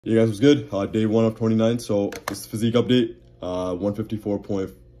Hey guys, what's good? Day 1 of 29. So this physique update,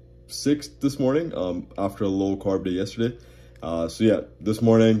 154.6 this morning, after a low carb day yesterday. So yeah, this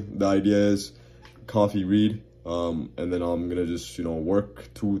morning the idea is coffee, read, and then I'm gonna just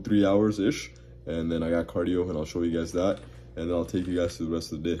work 2-3 hours ish, and then I got cardio and I'll show you guys that, and then I'll take you guys through the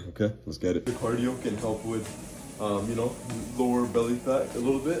rest of the day. Okay, let's get it. The cardio can help with lower belly fat a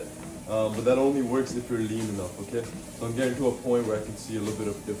little bit. But that only works if you're lean enough, okay? So I'm getting to a point where I can see a little bit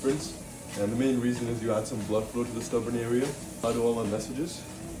of difference. And the main reason is you add some blood flow to the stubborn area. I do all my messages.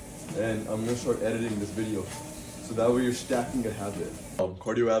 And I'm gonna start editing this video. So that way you're stacking a habit.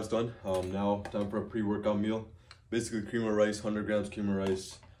 Cardio abs done. Now time for a pre-workout meal. Basically cream of rice, 100 grams cream of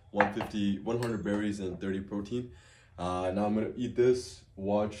rice, 100 berries and 30 protein. Now I'm gonna eat this,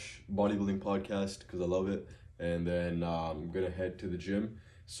 watch bodybuilding podcast because I love it. And then I'm gonna head to the gym.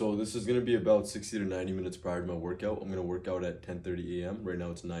 So this is gonna be about 60 to 90 minutes prior to my workout. I'm gonna work out at 10:30 a.m. Right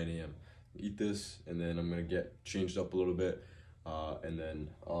now it's 9 a.m. Eat this, and then I'm gonna get changed up a little bit, and then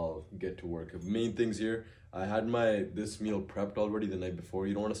I'll get to work. The main things here, I had this meal prepped already the night before.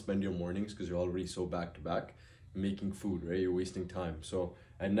 You don't wanna spend your mornings because you're already so back to back making food, right? You're wasting time. So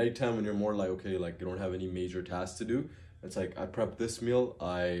at nighttime when you're more like, okay, like you don't have any major tasks to do, it's like I prep this meal.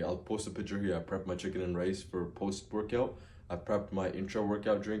 I'll post a picture here. I prep my chicken and rice for post-workout. I prepped my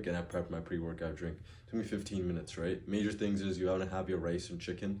intra-workout drink and I prepped my pre-workout drink. It took me 15 minutes, right? Major things is you want to have your rice and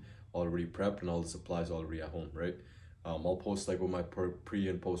chicken already prepped and all the supplies already at home, right? I'll post like what my pre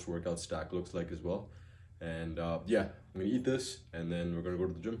and post-workout stack looks like as well. And yeah, I'm gonna eat this and then we're gonna go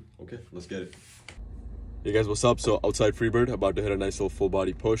to the gym. Okay, let's get it. Hey guys, what's up? So outside Freebird, about to hit a nice little full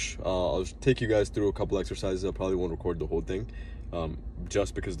body push. I'll take you guys through a couple exercises. I probably won't record the whole thing.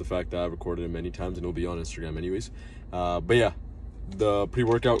 Just because of the fact that I've recorded it many times and it'll be on Instagram anyways. But yeah, the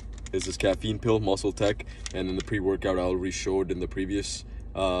pre-workout is this caffeine pill, Muscle Tech, and then the pre-workout I already showed in the previous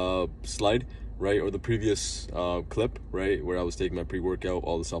slide, right? Or the previous clip, right? Where I was taking my pre-workout,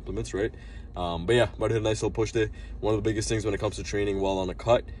 all the supplements, right? But yeah, about to hit a nice little push day. One of the biggest things when it comes to training while on a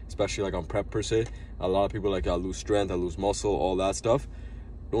cut, especially like on prep per se, a lot of people are like, I lose strength, I lose muscle, all that stuff.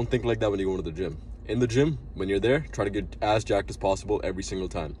 Don't think like that when you go to the gym. In the gym, when you're there, try to get as jacked as possible every single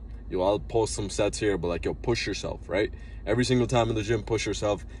time. I'll post some sets here, but like, push yourself, right? Every single time in the gym, push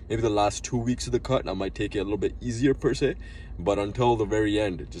yourself. Maybe the last 2 weeks of the cut, I might take it a little bit easier per se, but until the very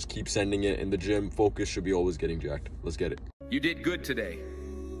end, just keep sending it in the gym. Focus should be always getting jacked. Let's get it. You did good today,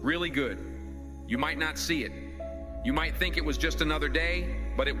 really good. You might not see it. You might think it was just another day,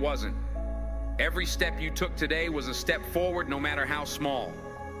 but it wasn't. Every step you took today was a step forward, no matter how small.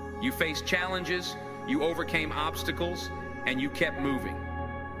 You faced challenges, you overcame obstacles, and you kept moving.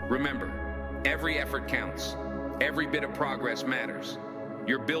 Remember, every effort counts. Every bit of progress matters.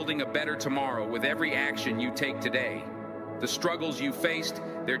 You're building a better tomorrow with every action you take today. The struggles you faced,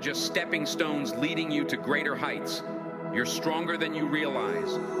 they're just stepping stones leading you to greater heights. You're stronger than you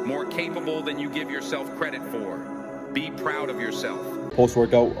realize, more capable than you give yourself credit for. Be proud of yourself.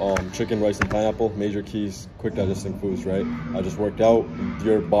 Post-workout, chicken, rice, and pineapple, major keys, quick digesting foods, right? I just worked out.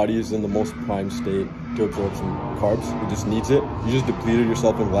 Your body is in the most prime state to absorb some carbs. It just needs it. You just depleted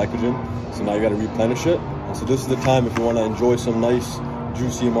yourself in glycogen, so now you gotta replenish it. And so this is the time if you wanna enjoy some nice,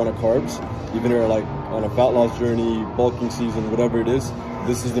 juicy amount of carbs, even if you're like on a fat loss journey, bulking season, whatever it is,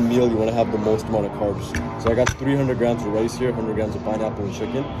 this is the meal you wanna have the most amount of carbs. So I got 300 grams of rice here, 100 grams of pineapple and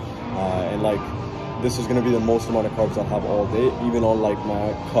chicken, and like, this is gonna be the most amount of carbs I'll have all day, even on like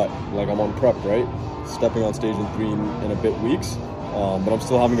my cut. Like I'm on prep, right? Stepping on stage in 3 and a bit weeks, but I'm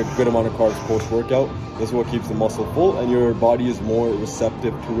still having a good amount of carbs post-workout. This is what keeps the muscle full, and your body is more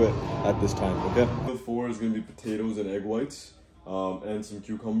receptive to it at this time, okay? Number 4 is gonna be potatoes and egg whites, and some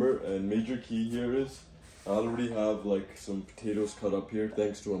cucumber. And major key here is, I already have like some potatoes cut up here,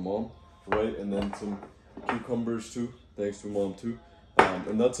 thanks to a mom, right? And then some cucumbers too, thanks to mom too.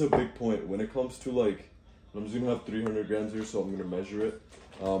 And that's a big point when it comes to like, I'm just gonna have 300 grams here, so I'm gonna measure it.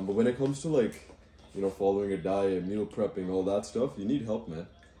 But when it comes to like, following a diet, meal prepping, all that stuff, you need help, man.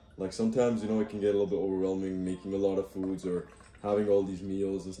 Like sometimes, it can get a little bit overwhelming making a lot of foods or having all these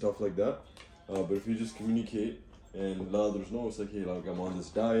meals and stuff like that. But if you just communicate and now there's no, it's like, hey, like I'm on this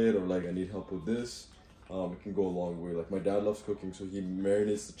diet, or like I need help with this, it can go a long way. Like my dad loves cooking, so he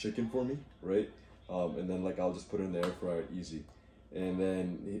marinates the chicken for me, right? And then like I'll just put it in the air fryer, easy. And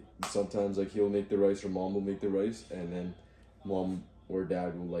then sometimes like he'll make the rice, or mom will make the rice, and then mom or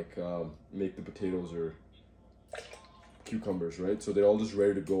dad will like make the potatoes or cucumbers, right? So they're all just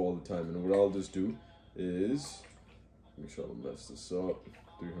ready to go all the time. And what I'll just do is, make sure I don't mess this up,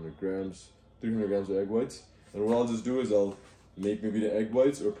 300 grams of egg whites. And what I'll just do is I'll make maybe the egg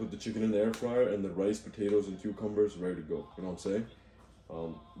whites or put the chicken in the air fryer and the rice, potatoes, and cucumbers ready to go. You know what I'm saying?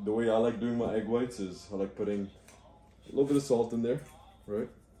 The way I like doing my egg whites is I like putting a little bit of salt in there, right?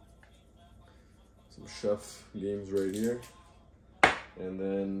 Some chef games right here. And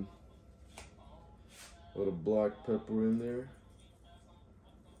then a little black pepper in there.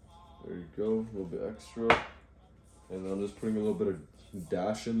 There you go, a little bit extra. And then I'm just putting a little bit of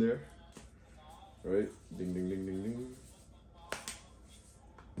dash in there. Right? Ding, ding, ding, ding, ding.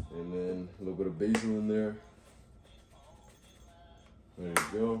 And then a little bit of basil in there. There you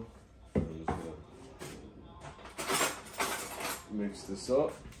go. I'm just gonna mix this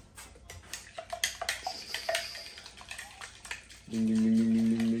up. Ding, ding, ding, ding,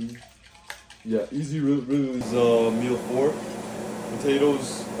 ding, ding, ding. Yeah, easy, really is meal 4.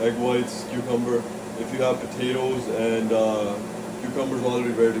 Potatoes, egg whites, cucumber. If you have potatoes and cucumbers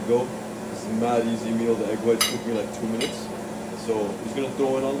already ready to go, this is a mad easy meal. The egg whites took me like 2 minutes. So I'm just gonna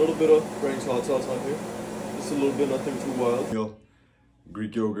throw in a little bit of Frank's hot sauce on here. Just a little bit, nothing too wild. Meal.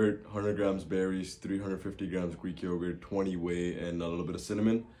 Greek yogurt, 100 grams berries, 350 grams Greek yogurt, 20 whey, and a little bit of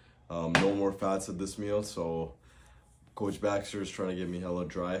cinnamon. No more fats at this meal, so Coach Baxter is trying to get me hella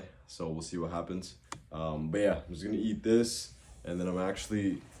dry, so we'll see what happens. But yeah, I'm just gonna eat this, and then I'm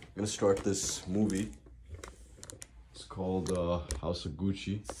actually gonna start this movie. It's called House of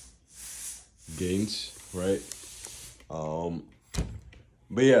Gucci Gaines, right?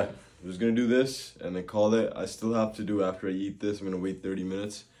 But yeah, I'm just gonna do this and then call it. I still have to do, after I eat this, I'm gonna wait 30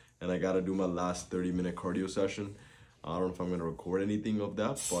 minutes and I gotta do my last 30-minute cardio session. I don't know if I'm gonna record anything of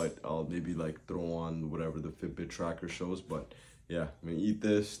that, but I'll maybe like throw on whatever the Fitbit tracker shows. But yeah, I'm gonna eat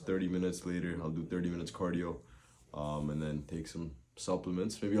this. 30 minutes later, I'll do 30 minutes cardio, and then take some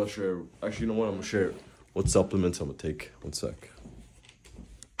supplements. Maybe I'll share, actually, you know what, I'm gonna share what supplements I'm gonna take. One sec.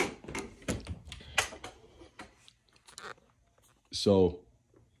 So,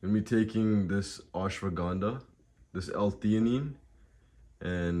 I'm gonna be taking this ashwagandha, this L-theanine,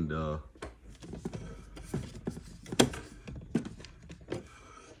 and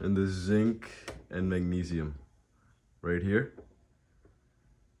this zinc and magnesium right here.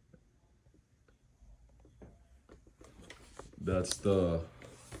 That's the,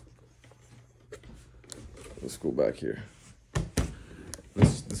 let's go back here.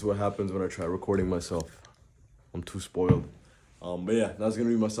 This is what happens when I try recording myself. I'm too spoiled. But yeah, that's gonna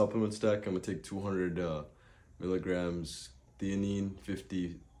be my supplement stack. I'm gonna take 200 milligrams theanine,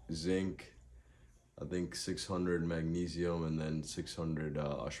 50 zinc, I think 600 magnesium, and then 600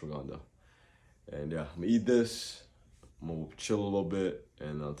 ashwagandha. And yeah, I'm gonna eat this, I'm gonna chill a little bit,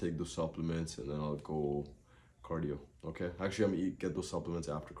 and I'll take those supplements, and then I'll go cardio. Okay, actually I'm gonna get those supplements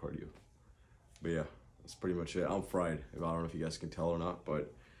after cardio. But yeah, that's pretty much it. I'm fried. I don't know if you guys can tell or not,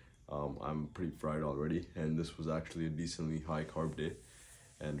 but I'm pretty fried already, and this was actually a decently high carb day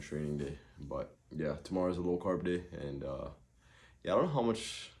and training day. But yeah, tomorrow's a low carb day, and yeah, I don't know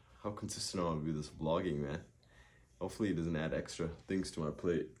how consistent I'm gonna be with this vlogging, man. Hopefully it doesn't add extra things to my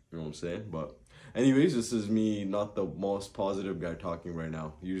plate, you know what I'm saying? But anyways, this is me, not the most positive guy talking right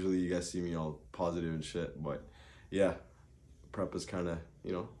now. Usually you guys see me all positive and shit, but yeah, prep is kind of,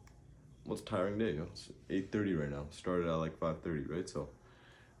 you know, what's a tiring day, you know? It's 8:30 right now. Started at like 5:30, right? So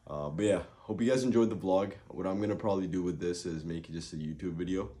but yeah, hope you guys enjoyed the vlog. What I'm gonna probably do with this is make it just a YouTube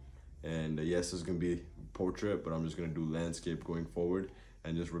video, and yes, it's gonna be portrait, but I'm just gonna do landscape going forward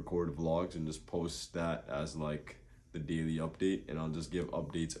and just record vlogs and just post that as like the daily update, and I'll just give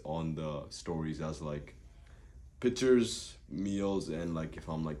updates on the stories as like pictures, meals, and like if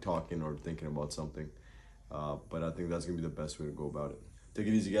I'm like talking or thinking about something. But I think that's gonna be the best way to go about it. Take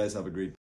it easy, guys. Have a great